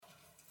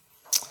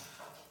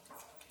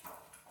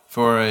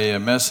For a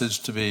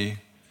message to be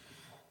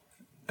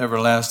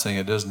everlasting,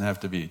 it doesn't have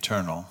to be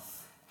eternal.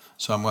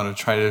 So I'm going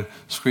to try to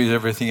squeeze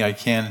everything I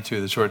can into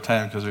the short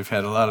time because we've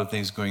had a lot of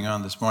things going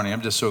on this morning.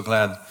 I'm just so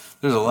glad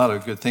there's a lot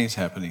of good things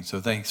happening,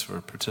 so thanks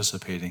for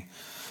participating.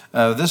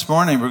 This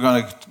morning we're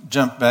going to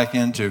jump back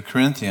into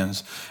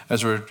Corinthians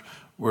as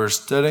we're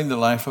studying the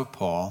life of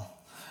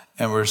Paul,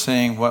 and we're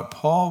saying what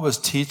Paul was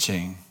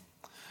teaching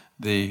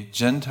the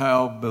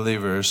Gentile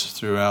believers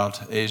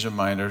throughout Asia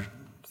Minor,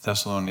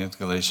 Thessalonians,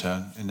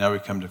 Galatia, and now we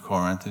come to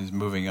Corinth, and he's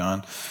moving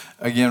on.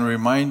 Again,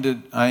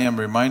 I am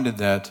reminded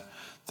that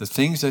the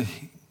things that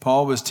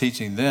Paul was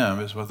teaching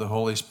them is what the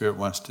Holy Spirit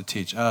wants to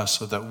teach us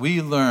so that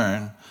we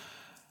learn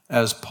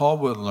as Paul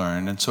would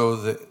learn. And so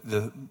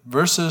the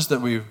verses that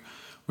we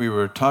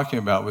were talking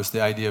about was the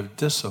idea of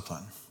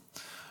discipline.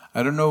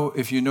 I don't know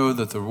if you know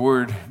that the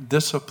word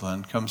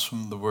discipline comes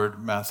from the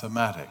word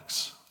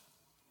mathematics,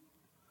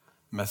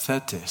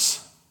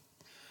 mathetes.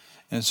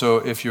 And so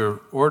if you're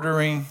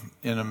ordering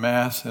in a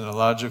math and a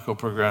logical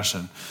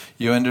progression,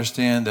 you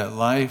understand that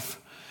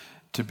life,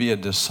 to be a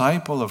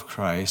disciple of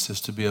Christ,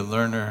 is to be a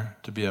learner,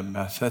 to be a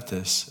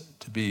mathetes,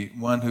 to be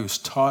one who's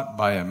taught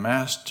by a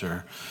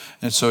master.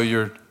 And so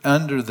you're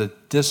under the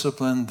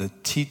discipline, the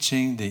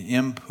teaching, the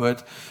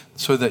input,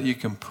 so that you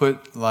can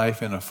put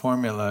life in a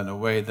formula in a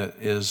way that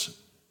is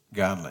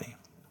godly,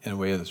 in a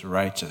way that's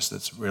righteous,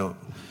 that's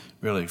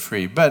really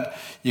free. But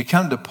you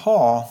come to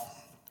Paul,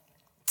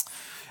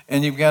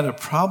 and you've got a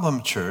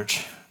problem,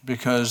 church,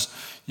 because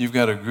you've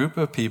got a group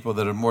of people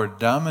that are more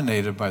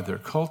dominated by their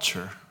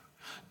culture,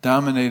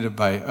 dominated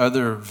by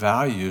other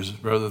values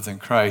rather than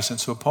Christ. And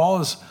so Paul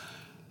is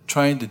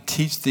trying to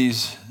teach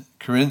these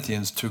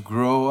Corinthians to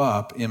grow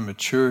up in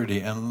maturity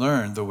and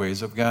learn the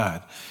ways of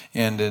God.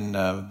 And in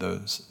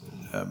the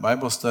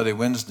Bible study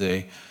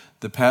Wednesday,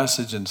 the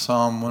passage in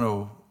Psalm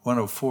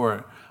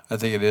 104, I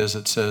think it is,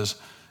 it says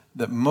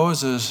that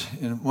Moses,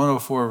 in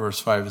 104 verse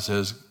 5, it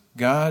says,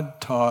 God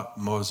taught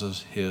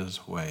Moses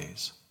his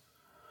ways.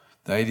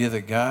 The idea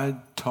that God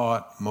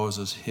taught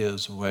Moses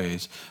his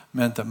ways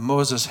meant that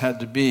Moses had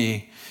to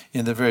be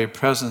in the very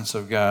presence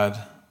of God.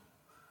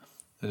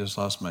 I just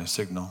lost my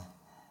signal.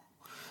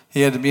 He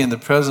had to be in the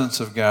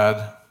presence of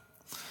God,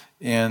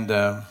 and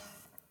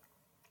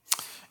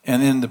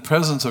in the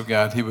presence of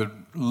God, he would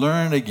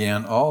learn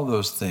again all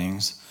those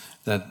things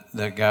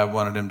that God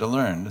wanted him to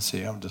learn. Let's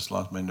see, I've just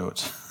lost my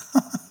notes.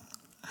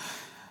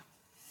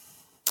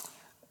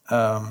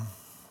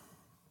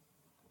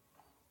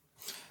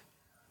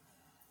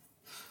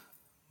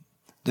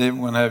 Dave, I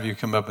want to have you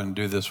come up and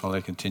do this while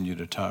I continue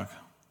to talk,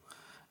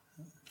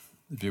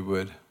 if you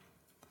would.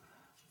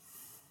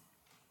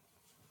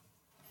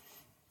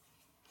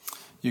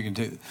 You can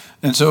take it.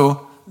 And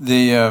so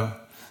the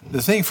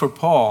thing for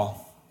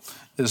Paul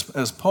is,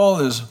 as Paul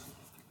is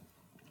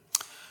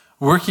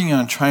working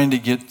on trying to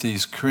get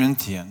these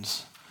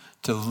Corinthians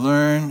to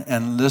learn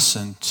and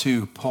listen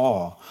to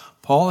Paul,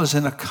 Paul is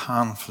in a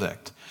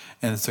conflict.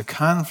 And it's a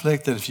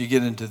conflict that if you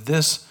get into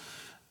this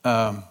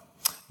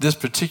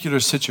particular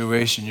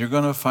situation, you're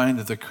going to find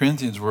that the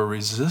Corinthians were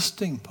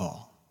resisting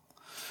Paul.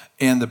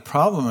 And the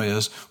problem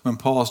is, when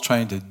Paul is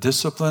trying to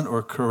discipline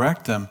or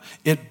correct them,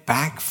 it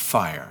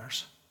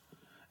backfires.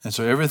 And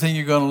so everything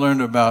you're going to learn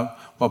about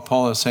what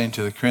Paul is saying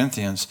to the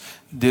Corinthians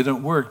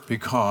didn't work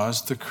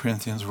because the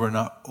Corinthians were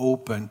not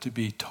open to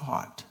be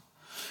taught.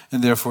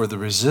 And therefore, the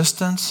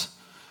resistance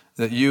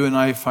that you and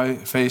I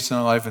face in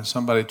our life when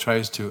somebody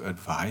tries to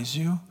advise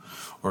you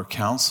or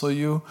counsel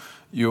you,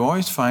 you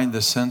always find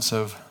the sense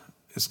of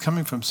it's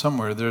coming from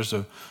somewhere. There's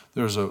a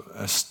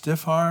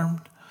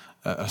stiff-armed,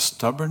 a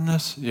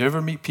stubbornness. You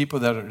ever meet people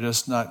that are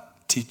just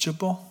not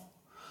teachable?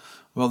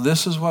 Well,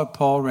 this is what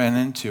Paul ran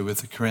into with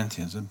the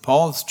Corinthians. And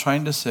Paul is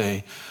trying to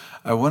say,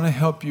 I want to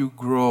help you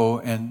grow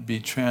and be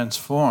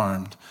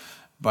transformed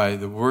by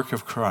the work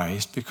of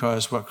Christ,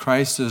 because what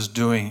Christ is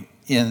doing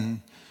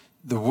in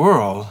the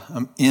world,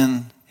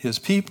 in his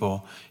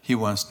people, he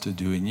wants to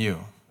do in you.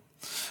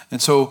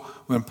 And so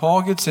when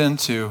Paul gets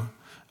into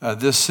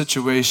this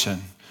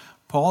situation,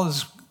 Paul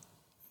is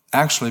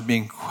actually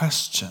being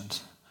questioned.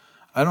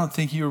 I don't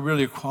think you're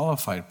really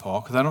qualified,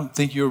 Paul, because I don't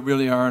think you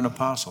really are an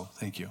apostle.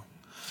 Thank you.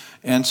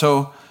 And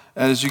so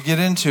as you get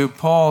into,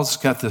 Paul's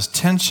got this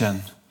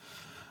tension.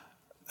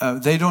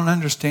 They don't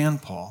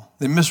understand Paul.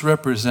 They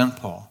misrepresent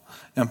Paul.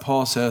 And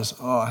Paul says,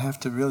 I have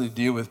to really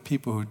deal with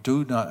people who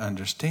do not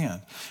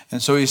understand.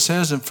 And so he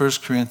says in 1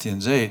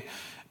 Corinthians 8,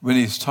 when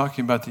he's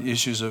talking about the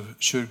issues of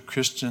should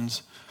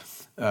Christians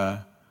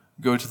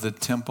go to the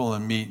temple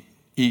and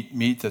eat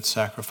meat that's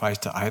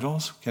sacrificed to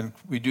idols? Can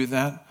we do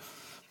that?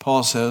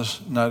 Paul says,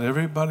 not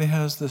everybody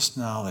has this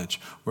knowledge.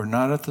 We're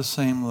not at the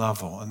same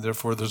level, and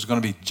therefore there's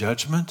going to be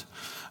judgment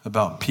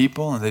about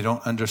people, and they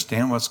don't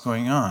understand what's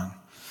going on.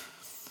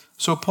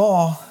 So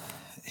Paul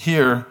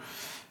here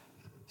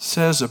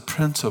says a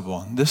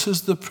principle. This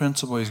is the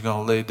principle he's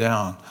going to lay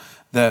down,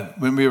 that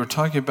when we were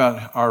talking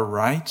about our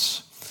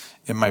rights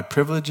and my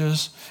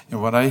privileges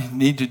and what I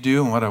need to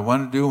do and what I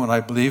want to do and what I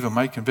believe and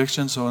my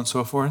convictions, so on and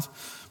so forth,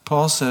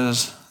 Paul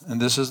says, and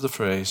this is the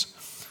phrase,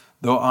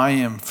 though I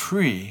am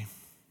free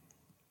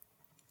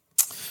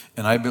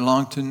and I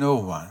belong to no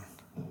one.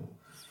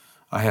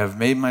 I have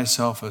made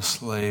myself a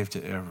slave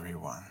to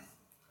everyone,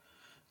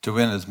 to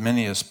win as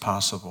many as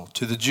possible.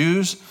 To the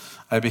Jews,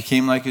 I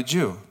became like a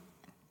Jew,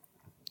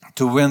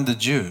 to win the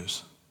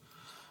Jews.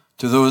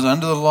 To those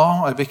under the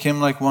law, I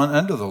became like one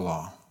under the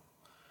law.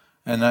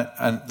 And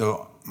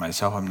though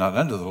myself, I'm not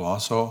under the law,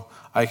 so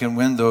I can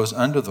win those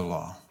under the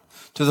law.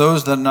 To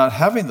those that are not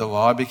having the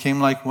law, I became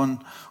like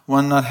one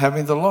not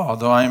having the law,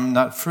 though I am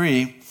not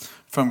free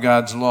from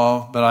God's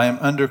law, but I am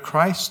under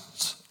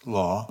Christ's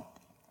law,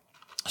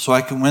 so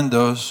I can win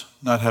those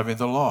not having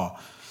the law.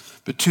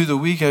 But to the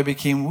weak, I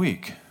became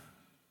weak.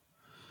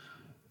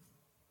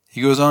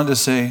 He goes on to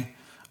say,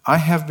 I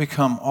have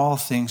become all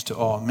things to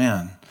all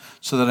men,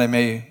 so that I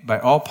may, by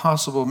all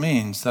possible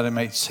means, that I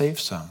might save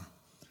some.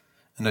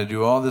 And I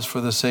do all this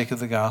for the sake of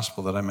the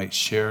gospel, that I might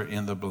share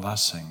in the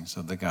blessings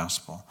of the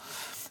gospel.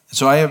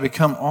 So I have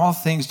become all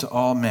things to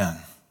all men.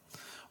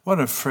 What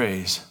a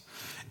phrase.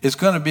 It's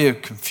going to be a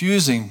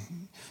confusing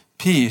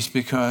piece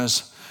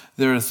because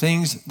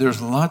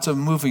there's lots of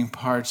moving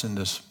parts in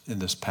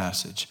this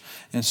passage.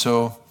 And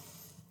so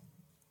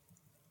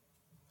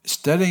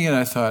studying it,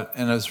 I thought,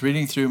 and I was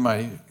reading through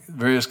my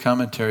various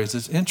commentaries,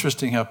 it's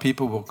interesting how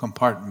people will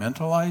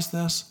compartmentalize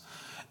this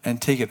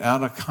and take it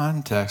out of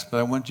context, but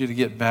I want you to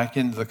get back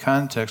into the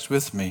context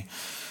with me.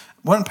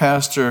 One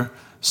pastor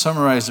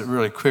summarized it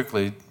really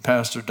quickly,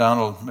 Pastor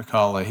Donald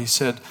McCauley. He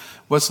said,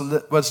 what's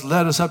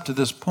led us up to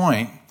this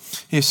point,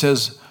 he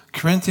says,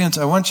 Corinthians,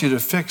 I want you to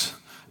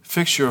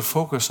fix your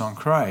focus on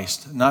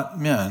Christ, not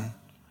men,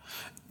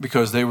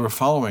 because they were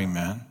following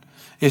men.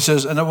 He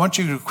says, and I want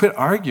you to quit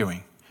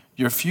arguing.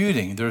 You're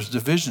feuding. There's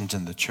divisions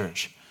in the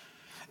church.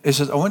 He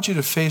says, I want you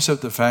to face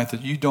up the fact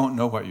that you don't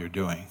know what you're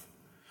doing,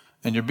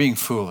 and you're being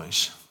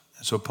foolish.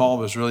 And so Paul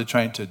was really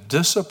trying to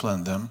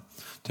discipline them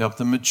to help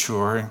them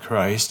mature in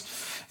Christ.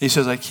 He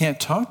says, I can't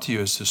talk to you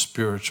as to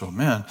spiritual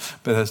men,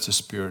 but as to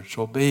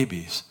spiritual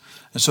babies.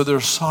 And so they're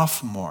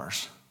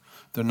sophomores.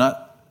 They're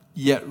not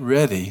yet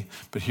ready,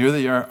 but here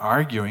they are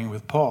arguing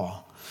with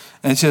Paul.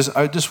 And he says,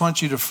 I just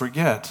want you to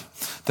forget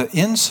that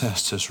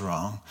incest is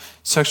wrong,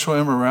 sexual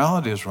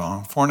immorality is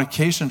wrong,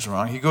 fornication is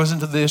wrong. He goes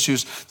into the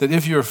issues that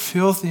if you're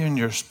filthy in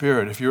your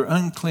spirit, if you're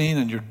unclean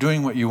and you're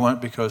doing what you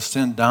want because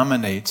sin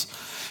dominates,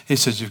 he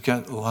says, you've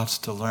got lots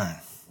to learn.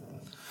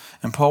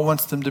 And Paul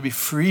wants them to be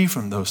free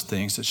from those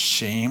things that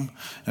shame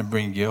and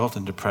bring guilt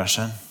and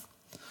depression.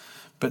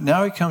 But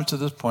now he comes to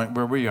this point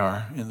where we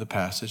are in the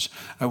passage.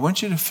 I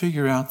want you to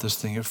figure out this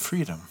thing of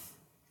freedom.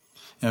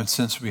 And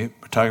since we're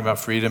talking about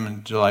freedom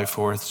and July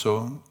 4th, so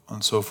on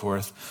and so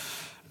forth.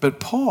 But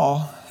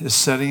Paul is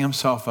setting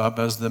himself up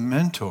as the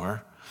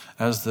mentor,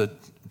 as the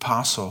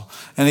apostle.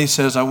 And he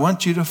says, I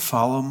want you to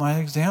follow my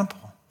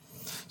example.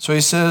 So he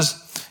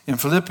says in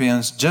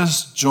Philippians,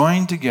 just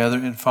join together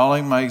in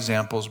following my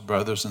examples,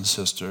 brothers and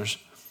sisters,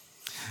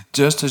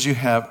 just as you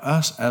have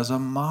us as a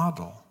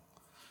model.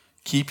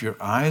 Keep your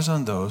eyes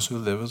on those who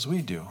live as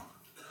we do.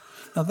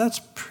 Now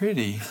that's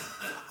pretty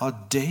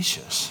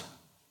audacious.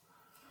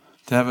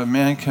 To have a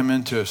man come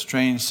into a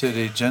strange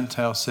city,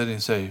 Gentile city,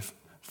 and say,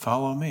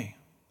 follow me.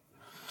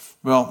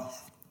 Well,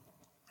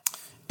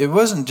 it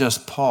wasn't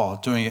just Paul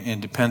doing it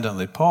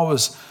independently. Paul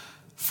was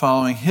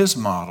following his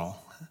model.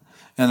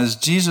 And as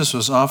Jesus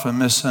was often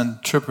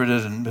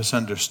misinterpreted and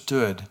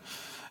misunderstood,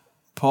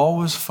 Paul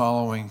was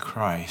following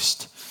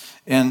Christ.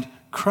 And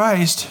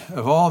Christ,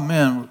 of all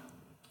men,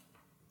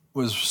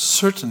 was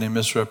certainly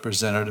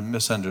misrepresented and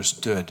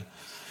misunderstood.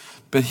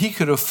 But he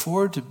could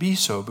afford to be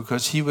so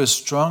because he was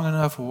strong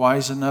enough,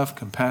 wise enough,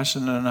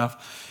 compassionate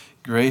enough,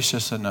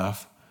 gracious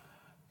enough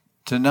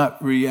to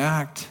not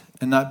react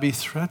and not be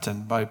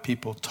threatened by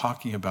people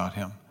talking about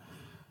him.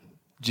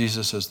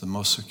 Jesus is the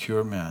most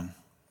secure man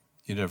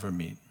you'd ever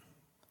meet.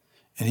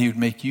 And he would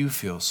make you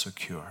feel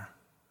secure,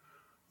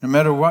 no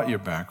matter what your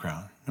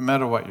background, no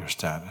matter what your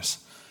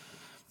status.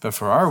 But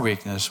for our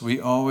weakness, we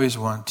always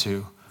want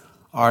to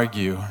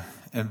argue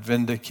and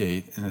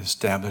vindicate and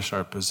establish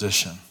our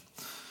position.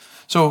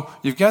 So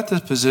you've got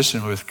this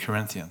position with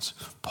Corinthians.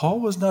 Paul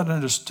was not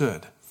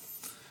understood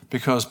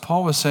because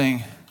Paul was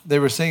saying, they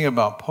were saying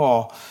about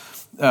Paul,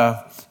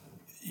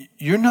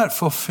 you're not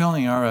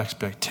fulfilling our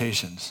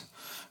expectations.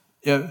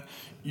 The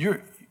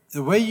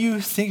way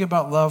you think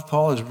about love,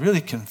 Paul, is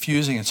really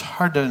confusing. It's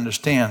hard to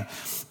understand.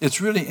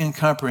 It's really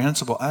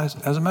incomprehensible. As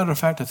a matter of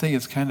fact, I think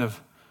it's kind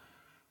of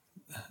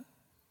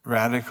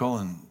radical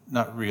and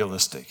not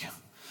realistic.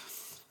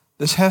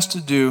 This has to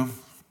do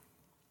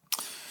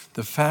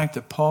the fact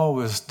that Paul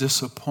was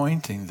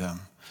disappointing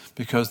them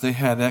because they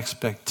had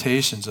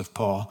expectations of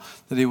Paul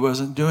that he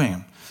wasn't doing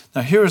them.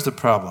 Now here's the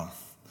problem.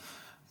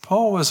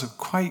 Paul was a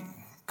quite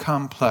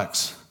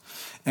complex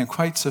and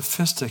quite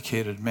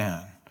sophisticated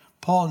man.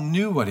 Paul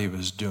knew what he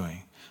was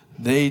doing.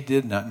 They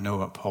did not know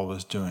what Paul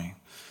was doing.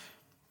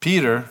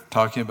 Peter,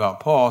 talking about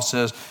Paul,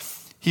 says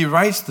he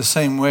writes the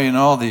same way in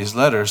all these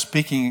letters,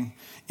 speaking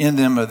in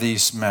them of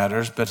these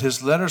matters, but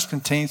his letters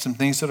contain some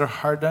things that are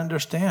hard to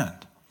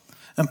understand.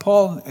 And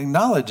Paul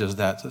acknowledges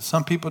that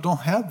some people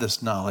don't have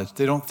this knowledge.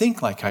 They don't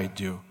think like I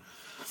do.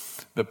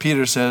 But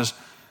Peter says,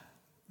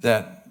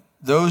 that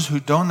those who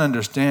don't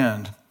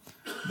understand,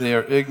 they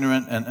are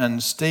ignorant and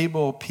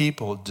unstable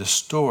people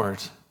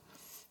distort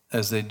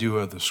as they do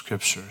of the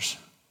scriptures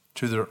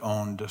to their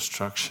own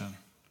destruction.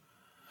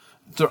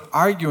 They're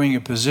arguing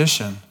a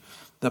position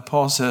that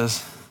Paul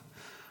says,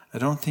 I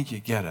don't think you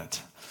get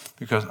it,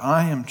 because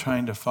I am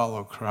trying to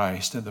follow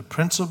Christ. And the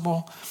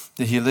principle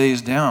that he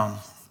lays down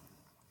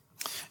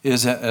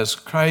is that as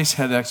Christ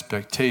had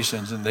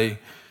expectations and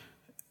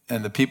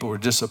the people were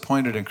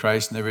disappointed in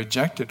Christ and they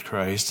rejected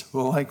Christ,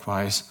 well,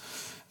 likewise,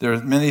 there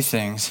are many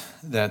things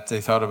that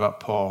they thought about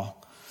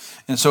Paul.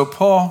 And so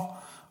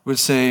Paul would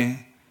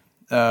say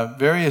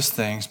various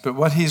things, but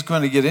what he's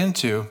going to get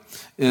into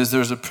is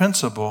there's a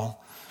principle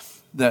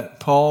that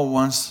Paul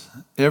wants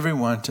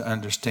everyone to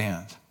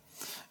understand.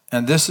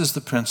 And this is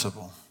the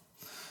principle,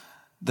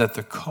 that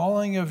the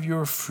calling of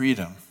your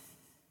freedom,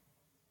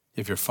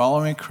 if you're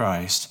following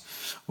Christ,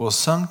 will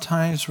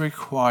sometimes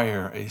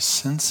require a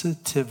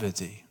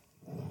sensitivity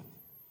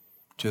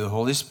to the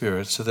Holy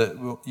Spirit so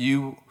that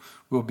you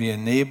will be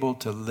enabled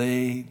to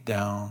lay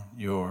down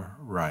your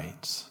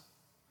rights.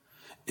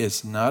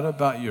 It's not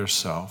about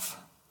yourself,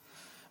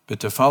 but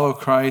to follow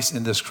Christ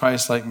in this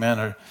Christ-like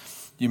manner,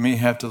 you may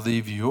have to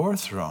leave your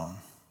throne,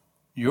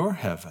 your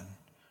heaven,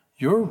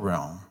 your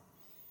realm,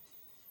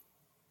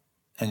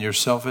 and your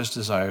selfish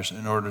desires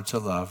in order to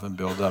love and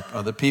build up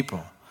other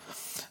people.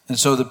 And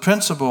so the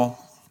principle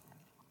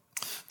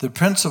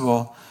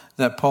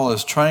that Paul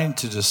is trying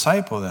to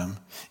disciple them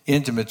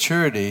into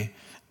maturity,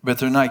 but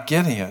they're not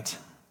getting it.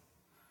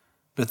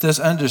 But this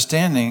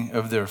understanding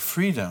of their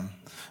freedom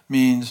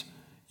means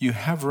you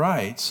have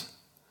rights,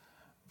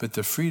 but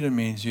the freedom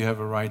means you have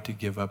a right to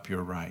give up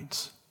your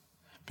rights.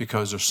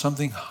 Because there's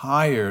something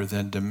higher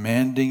than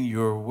demanding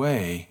your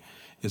way.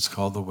 It's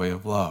called the way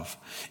of love.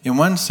 In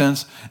one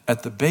sense,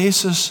 at the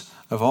basis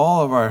of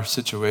all of our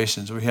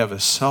situations, we have a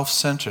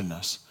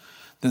self-centeredness.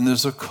 Then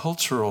there's a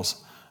cultural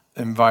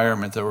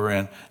environment that we're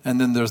in.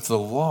 And then there's the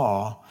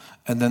law.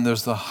 And then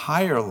there's the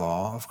higher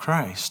law of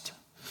Christ.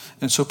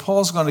 And so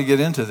Paul's going to get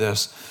into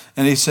this.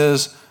 And he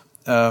says,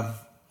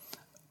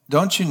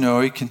 don't you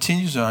know, he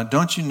continues on,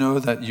 don't you know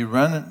that you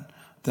run,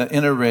 that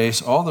in a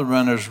race all the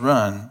runners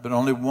run, but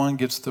only one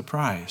gets the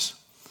prize.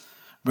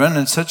 Run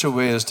in such a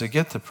way as to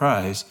get the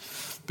prize,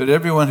 but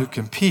everyone who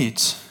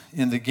competes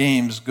in the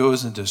games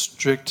goes into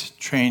strict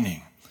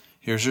training.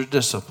 Here's your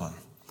discipline.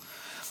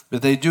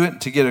 But they do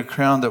it to get a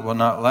crown that will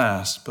not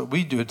last, but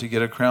we do it to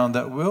get a crown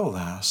that will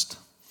last.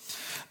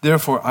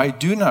 Therefore, I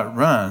do not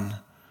run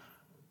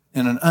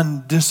in an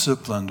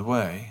undisciplined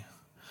way.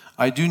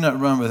 I do not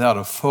run without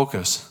a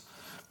focus,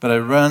 but I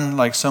run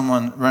like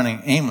someone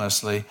running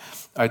aimlessly.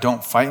 I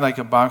don't fight like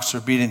a boxer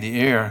beating the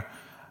air.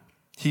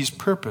 He's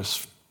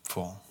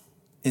purposeful,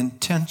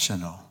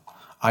 intentional.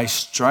 I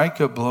strike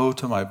a blow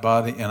to my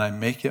body and I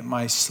make it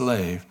my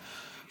slave,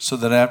 so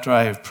that after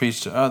I have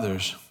preached to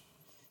others,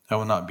 I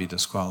will not be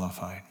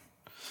disqualified.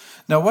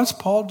 Now, what's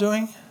Paul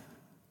doing?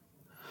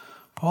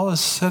 Paul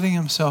is setting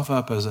himself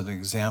up as an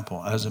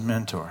example, as a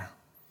mentor.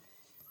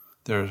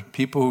 There are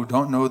people who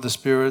don't know the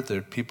Spirit. There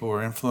are people who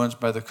are influenced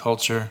by the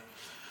culture.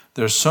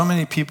 There are so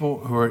many people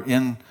who are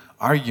in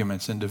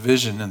arguments and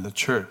division in the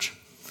church,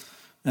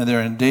 and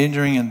they're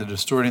endangering and they're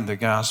distorting the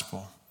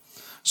gospel.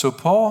 So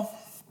Paul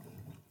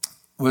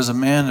was a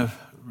man of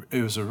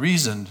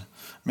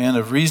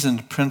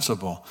reasoned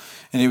principle,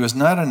 and he was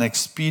not an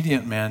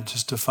expedient man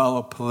just to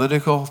follow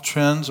political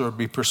trends or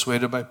be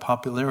persuaded by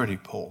popularity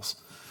polls.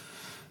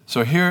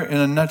 So here, in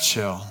a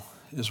nutshell,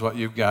 is what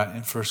you've got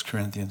in 1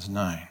 Corinthians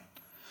 9.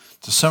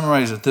 To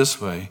summarize it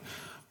this way,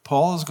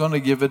 Paul is going to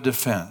give a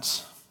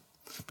defense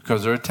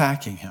because they're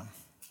attacking him.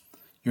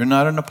 You're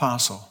not an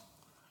apostle.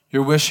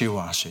 You're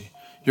wishy-washy.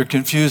 You're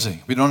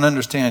confusing. We don't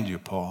understand you,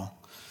 Paul.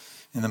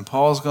 And then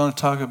Paul's going to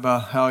talk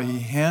about how he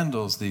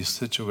handles these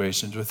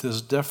situations with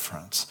his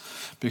deference,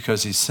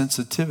 because he's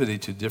sensitivity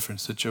to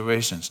different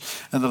situations.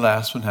 And the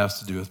last one has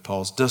to do with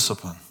Paul's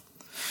discipline.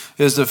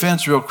 His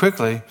defense, real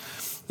quickly,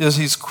 is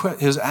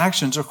his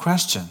actions are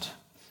questioned.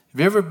 Have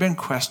you ever been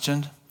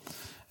questioned?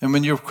 And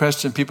when you're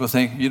questioned, people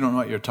think you don't know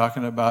what you're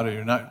talking about, or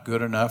you're not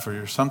good enough,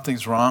 or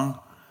something's wrong.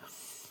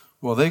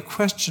 Well, they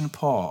question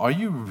Paul. Are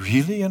you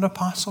really an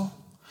apostle?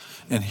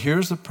 And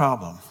here's the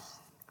problem.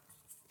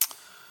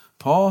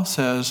 Paul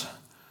says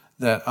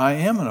that I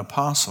am an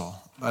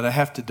apostle, but I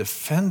have to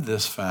defend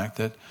this fact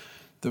that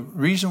the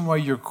reason why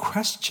you're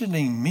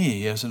questioning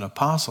me as an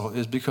apostle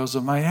is because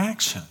of my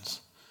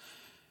actions.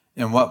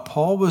 And what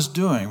Paul was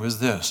doing was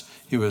this.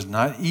 He was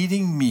not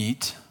eating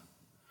meat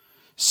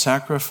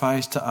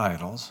sacrificed to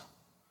idols.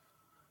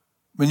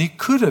 When he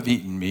could have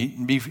eaten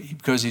meat,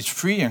 because he's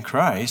free in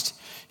Christ,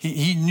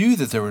 he knew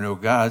that there were no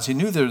gods. He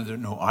knew there were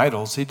no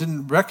idols. He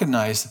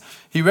recognized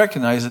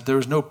that there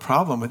was no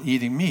problem with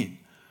eating meat.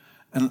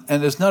 And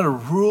it's not a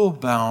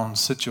rule-bound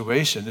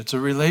situation. It's a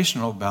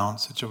relational-bound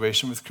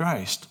situation with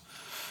Christ.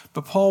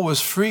 But Paul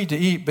was free to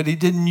eat, but he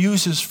didn't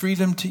use his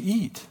freedom to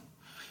eat.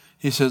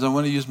 He says, I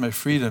want to use my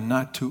freedom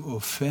not to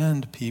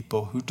offend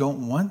people who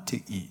don't want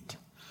to eat.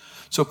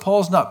 So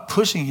Paul's not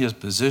pushing his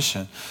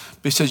position,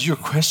 but he says, you're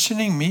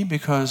questioning me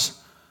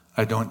because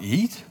I don't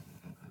eat?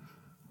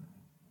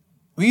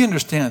 We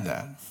understand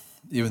that,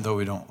 even though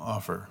we don't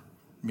offer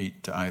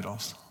meat to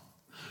idols.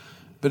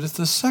 But it's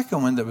the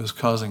second one that was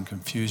causing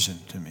confusion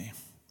to me.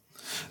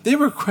 They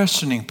were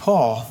questioning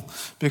Paul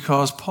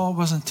because Paul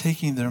wasn't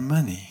taking their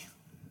money.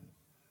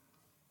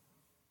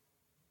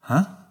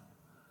 Huh?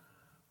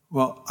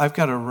 Well, I've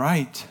got a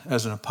right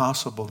as an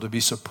apostle to be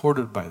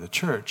supported by the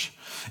church.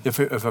 If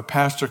a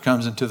pastor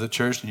comes into the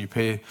church and you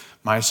pay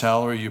my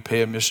salary, you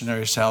pay a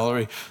missionary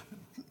salary,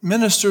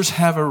 ministers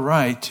have a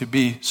right to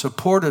be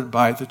supported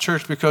by the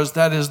church because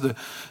that is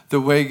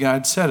the way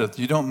God said it.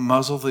 You don't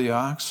muzzle the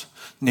ox.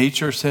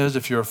 Nature says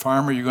if you're a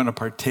farmer, you're going to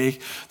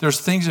partake. There's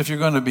things if you're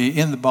going to be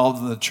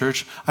involved in the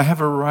church, I have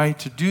a right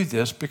to do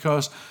this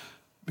because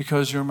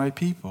you're my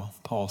people,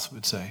 Paul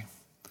would say.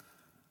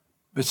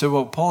 They said,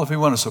 well, Paul, if we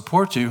want to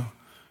support you,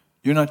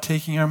 you're not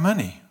taking our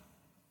money.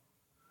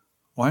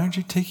 Why aren't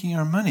you taking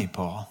our money,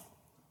 Paul?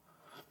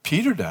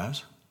 Peter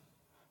does.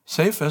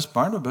 Cephas,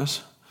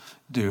 Barnabas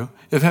do.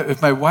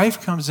 If my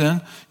wife comes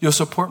in, you'll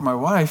support my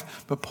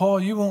wife, but Paul,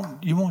 you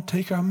won't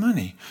take our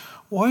money.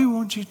 Why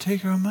won't you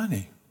take our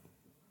money?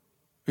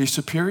 Are you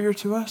superior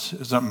to us?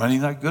 Is our money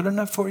not good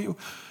enough for you?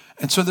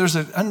 And so there's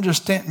an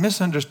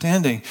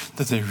misunderstanding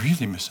that they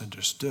really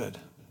misunderstood.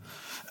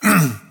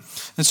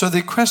 And so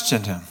they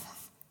questioned him.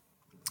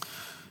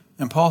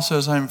 And Paul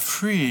says, I'm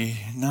free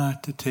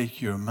not to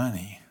take your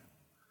money.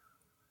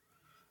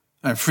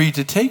 I'm free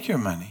to take your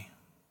money.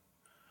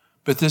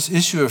 But this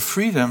issue of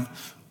freedom,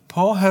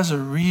 Paul has a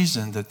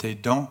reason that they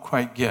don't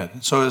quite get.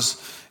 And so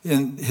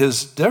in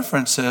his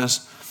deference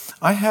says,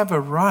 I have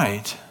a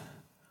right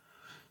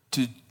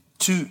to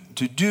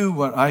do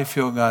what I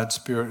feel God's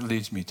Spirit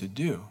leads me to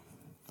do.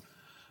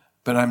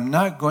 But I'm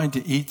not going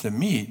to eat the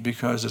meat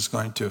because it's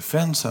going to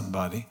offend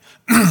somebody.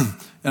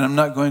 And I'm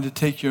not going to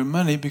take your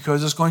money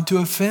because it's going to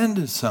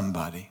offend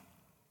somebody.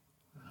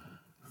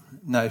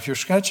 Now, if you're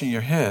scratching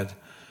your head,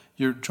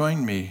 you're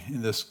joining me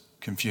in this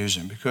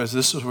confusion because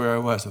this is where I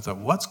was. I thought,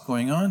 what's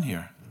going on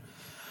here?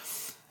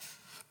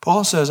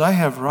 Paul says, I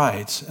have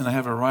rights, and I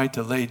have a right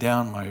to lay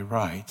down my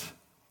right.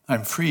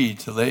 I'm free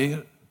to lay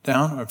it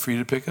down or free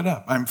to pick it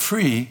up. I'm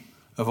free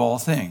of all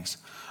things.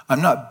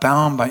 I'm not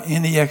bound by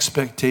any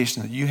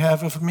expectation that you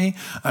have of me.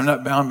 I'm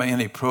not bound by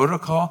any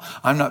protocol.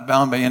 I'm not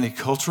bound by any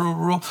cultural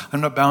rule.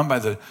 I'm not bound by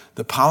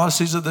the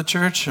policies of the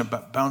church.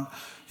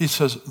 He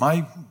says,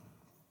 I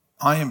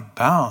am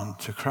bound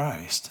to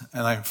Christ,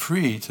 and I'm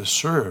free to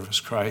serve as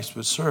Christ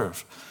would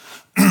serve.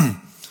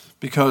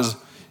 Because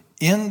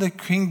in the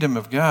kingdom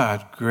of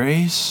God,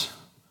 grace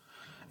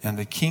and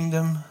the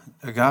kingdom,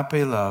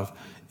 agape love,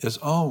 is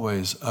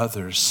always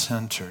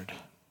others-centered.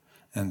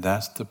 And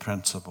that's the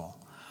principle.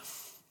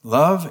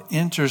 Love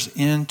enters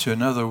into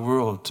another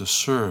world to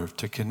serve,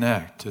 to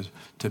connect,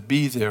 to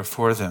be there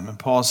for them. And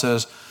Paul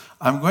says,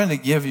 I'm going to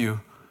give you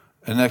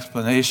an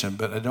explanation,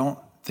 but I don't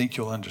think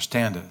you'll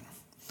understand it.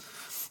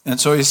 And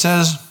so he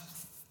says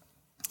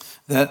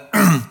that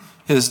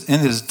in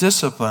his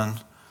discipline,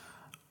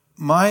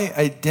 my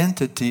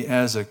identity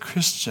as a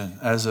Christian,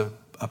 as an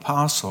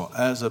apostle,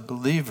 as a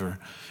believer,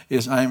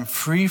 is I'm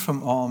free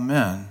from all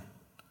men,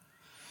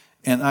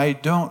 and I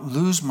don't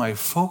lose my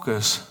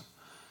focus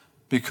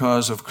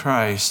because of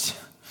Christ,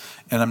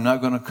 and I'm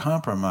not going to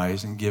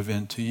compromise and give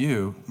in to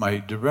you. My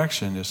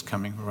direction is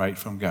coming right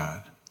from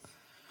God.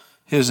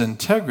 His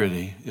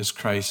integrity is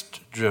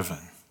Christ-driven.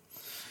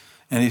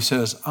 And he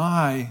says,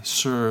 I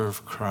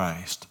serve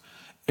Christ.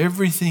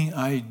 Everything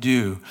I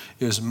do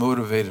is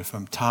motivated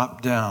from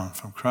top down,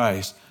 from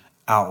Christ,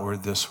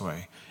 outward this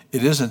way.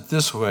 It isn't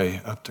this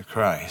way up to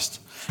Christ.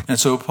 And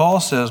so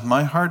Paul says,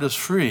 my heart is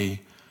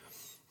free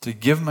to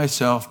give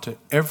myself to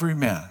every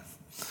man.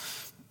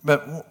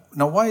 But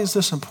now, why is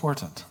this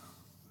important?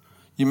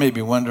 You may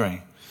be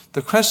wondering.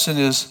 The question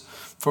is,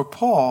 for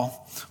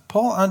Paul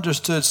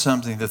understood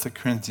something that the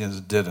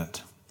Corinthians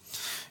didn't.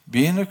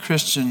 Being a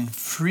Christian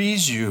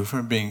frees you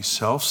from being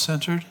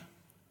self-centered,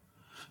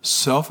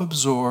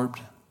 self-absorbed,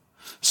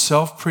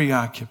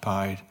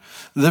 self-preoccupied,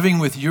 living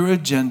with your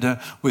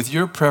agenda, with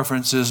your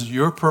preferences,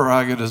 your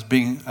prerogatives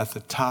being at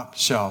the top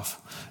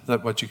shelf,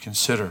 that's what you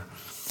consider.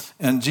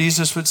 And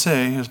Jesus would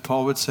say, as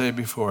Paul would say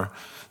before,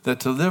 that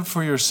to live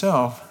for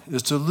yourself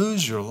is to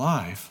lose your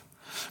life,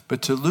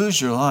 but to lose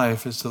your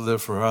life is to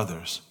live for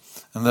others.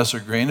 Unless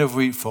a grain of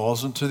wheat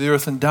falls into the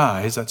earth and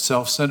dies, that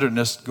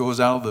self-centeredness goes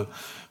out of the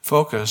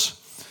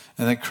focus,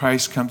 and then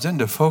Christ comes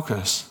into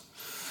focus.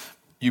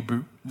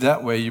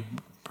 That way you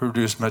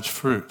produce much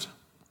fruit.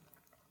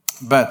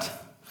 But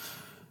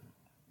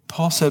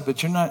Paul said,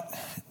 but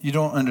you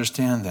don't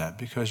understand that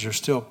because you're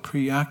still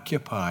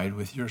preoccupied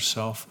with your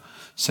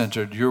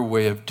self-centered, your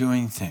way of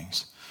doing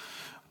things.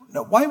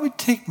 Now, why would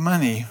take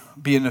money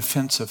be an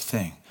offensive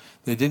thing?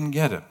 They didn't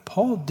get it.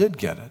 Paul did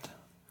get it.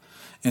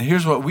 And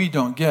here's what we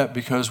don't get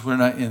because we're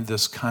not in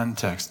this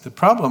context. The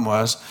problem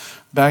was,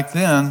 back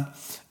then,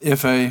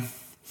 if a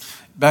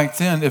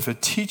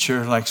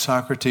teacher like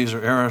Socrates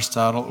or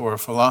Aristotle or a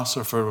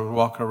philosopher would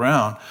walk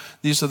around,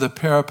 these are the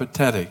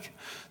peripatetic.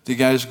 The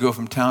guys would go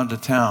from town to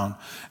town,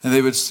 and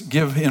they would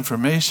give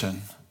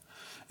information.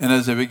 And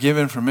as they would give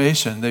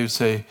information, they would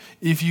say,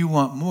 if you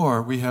want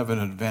more, we have an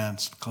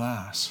advanced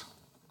class.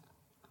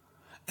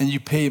 And you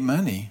pay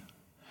money,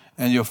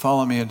 and you'll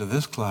follow me into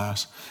this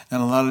class.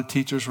 And a lot of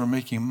teachers were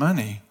making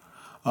money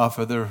off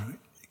of their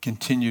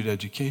continued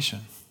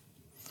education.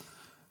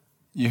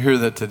 You hear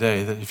that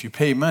today, that if you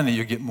pay money,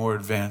 you get more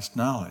advanced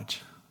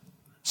knowledge,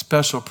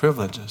 special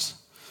privileges.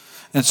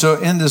 And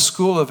so in the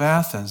school of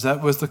Athens,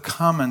 that was the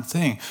common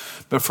thing.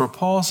 But for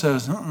Paul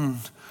says,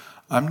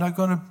 I'm not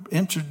going to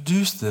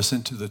introduce this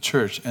into the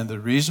church. And the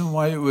reason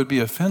why it would be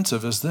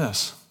offensive is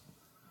this.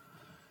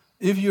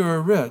 If you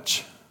are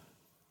rich,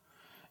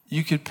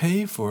 you could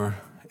pay for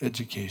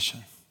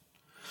education.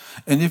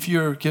 And if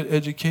you get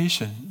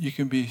education, you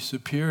can be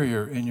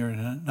superior in your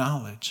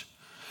knowledge.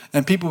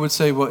 And people would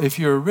say, well, if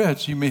you're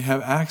rich, you may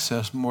have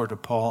access more to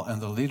Paul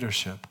and the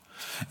leadership.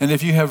 And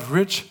if you have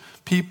rich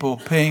people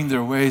paying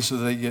their way so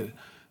they get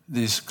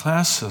this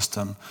class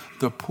system,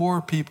 the poor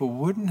people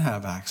wouldn't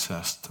have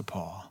access to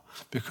Paul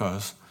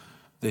because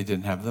they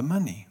didn't have the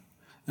money.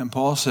 And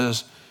Paul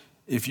says,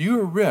 if you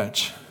are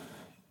rich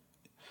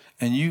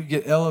and you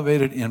get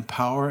elevated in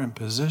power and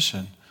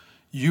position,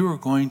 you are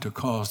going to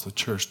cause the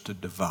church to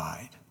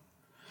divide.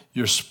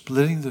 You're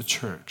splitting the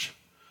church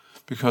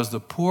because the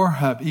poor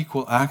have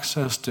equal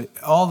access to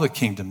all the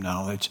kingdom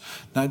knowledge,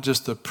 not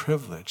just the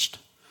privileged.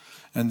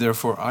 And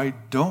therefore, I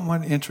don't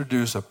want to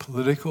introduce a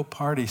political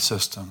party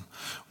system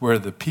where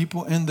the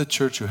people in the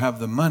church who have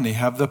the money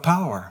have the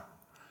power.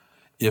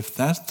 If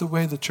that's the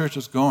way the church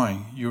is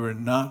going, you are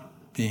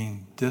not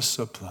being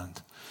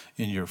disciplined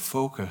in your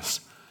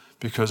focus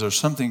because there's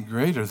something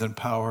greater than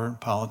power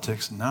and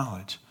politics and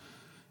knowledge.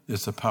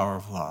 It's the power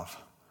of love.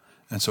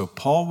 And so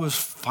Paul was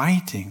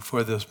fighting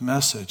for this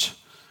message.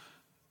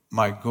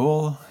 My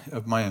goal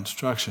of my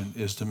instruction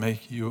is to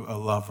make you a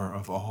lover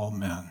of all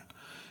men.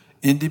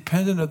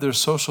 Independent of their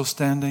social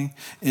standing,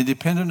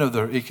 independent of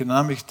their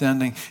economic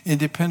standing,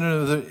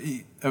 independent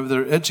of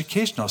their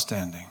educational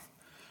standing,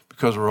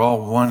 because we're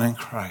all one in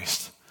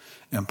Christ.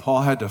 And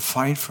Paul had to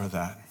fight for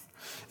that.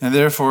 And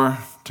therefore,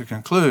 to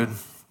conclude,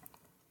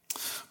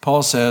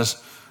 Paul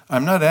says,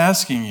 I'm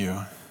asking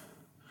you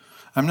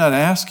I'm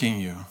asking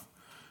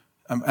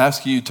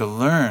you to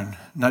learn.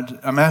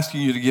 I'm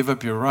asking you to give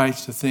up your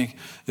rights to think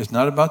it's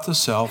not about the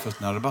self, it's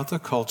not about the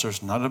culture,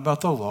 it's not about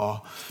the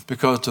law,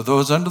 because to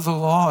those under the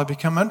law, I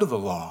become under the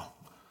law.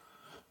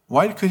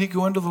 Why could he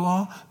go under the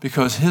law?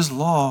 Because his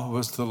law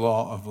was the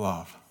law of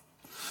love.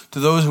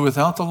 To those who were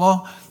without the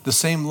law, the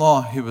same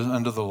law, he was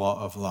under the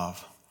law of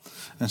love.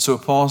 And so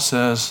Paul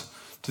says,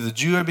 to the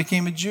Jew, I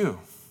became a Jew.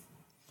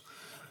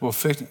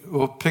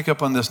 We'll pick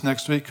up on this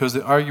next week because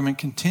the argument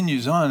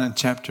continues on in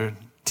chapter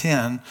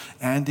 10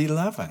 and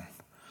 11.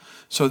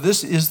 So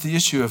this is the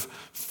issue of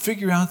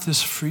figure out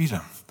this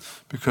freedom.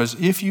 Because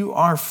if you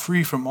are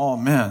free from all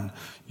men,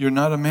 you're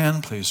not a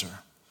man pleaser.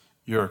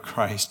 You're a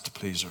Christ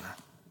pleaser.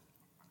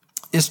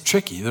 It's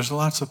tricky. There's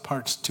lots of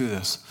parts to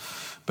this.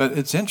 But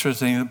it's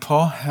interesting that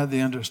Paul had the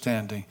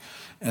understanding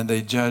and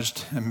they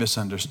judged and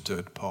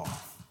misunderstood Paul.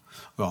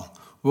 Well,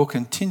 we'll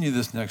continue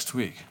this next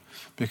week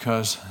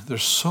because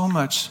there's so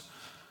much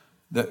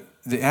that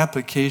the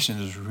application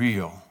is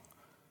real.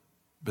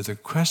 But the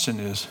question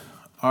is,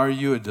 are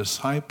you a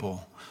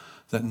disciple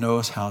that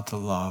knows how to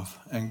love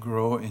and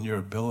grow in your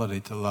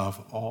ability to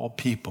love all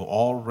people,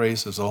 all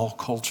races, all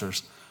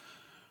cultures,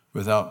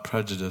 without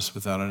prejudice,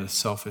 without a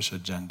selfish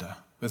agenda,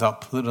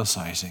 without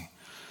politicizing?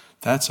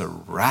 That's a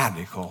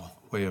radical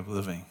way of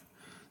living.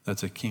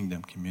 That's a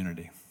kingdom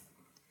community.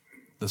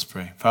 Let's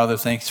pray. Father,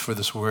 thanks for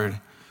this word.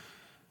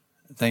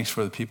 Thanks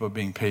for the people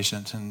being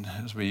patient, and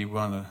as we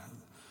want to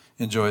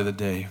enjoy the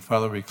day.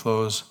 Father, we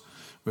close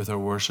with our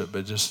worship,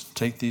 but just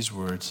take these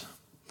words,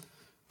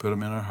 put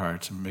them in our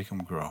hearts, and make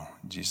them grow.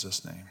 In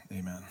Jesus' name,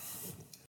 amen.